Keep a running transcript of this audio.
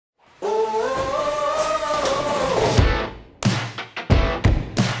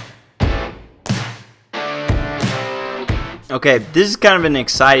Okay, this is kind of an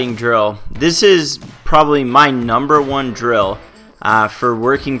exciting drill. This is probably my #1 drill for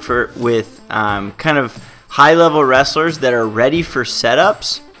working with kind of high-level wrestlers that are ready for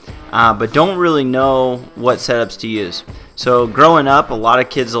setups, but don't really know what setups to use. So growing up, a lot of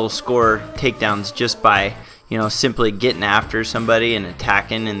kids will score takedowns just by simply getting after somebody and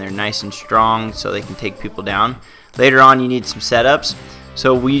attacking, and they're nice and strong so they can take people down. Later on, you need some setups.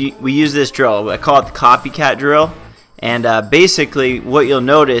 So we use this drill. I call it the copycat drill. And basically what you'll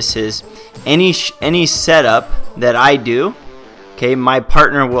notice is any setup that I do, okay, my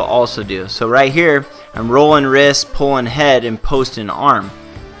partner will also do. So right here, I'm rolling wrist, pulling head, and posting arm.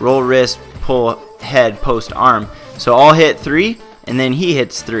 Roll wrist, pull head, post arm. So I'll hit 3, and then he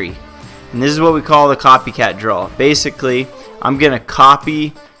hits 3. And this is what we call the copycat drill. Basically, I'm going to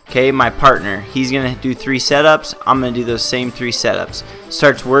copy, okay, my partner. He's going to do 3 setups. I'm going to do those same 3 setups.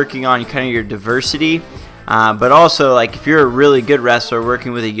 Starts working on kind of your diversity. But also, like, if you're a really good wrestler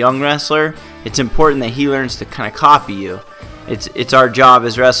working with a young wrestler, it's important that he learns to kind of copy you. It's our job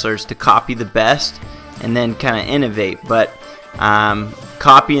as wrestlers to copy the best and then kind of innovate. But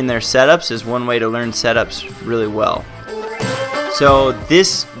copying their setups is one way to learn setups really well. So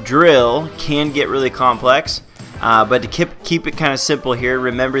this drill can get really complex, but to keep it kind of simple here,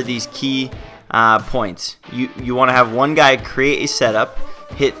 remember these key points. You want to have one guy create a setup,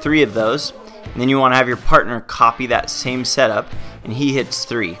 hit 3 of those. And then you want to have your partner copy that same setup, and he hits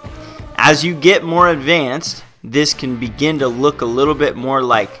 3. As you get more advanced, this can begin to look a little bit more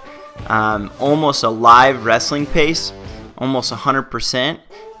like almost a live wrestling pace, almost 100%,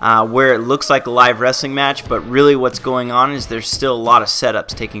 where it looks like a live wrestling match, but really what's going on is there's still a lot of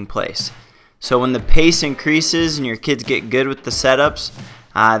setups taking place. So when the pace increases and your kids get good with the setups,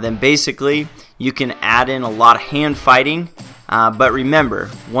 then basically you can add in a lot of hand fighting. But remember,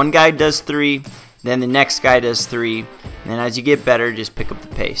 one guy does 3, then the next guy does 3, and then as you get better, just pick up the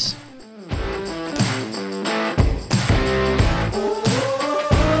pace.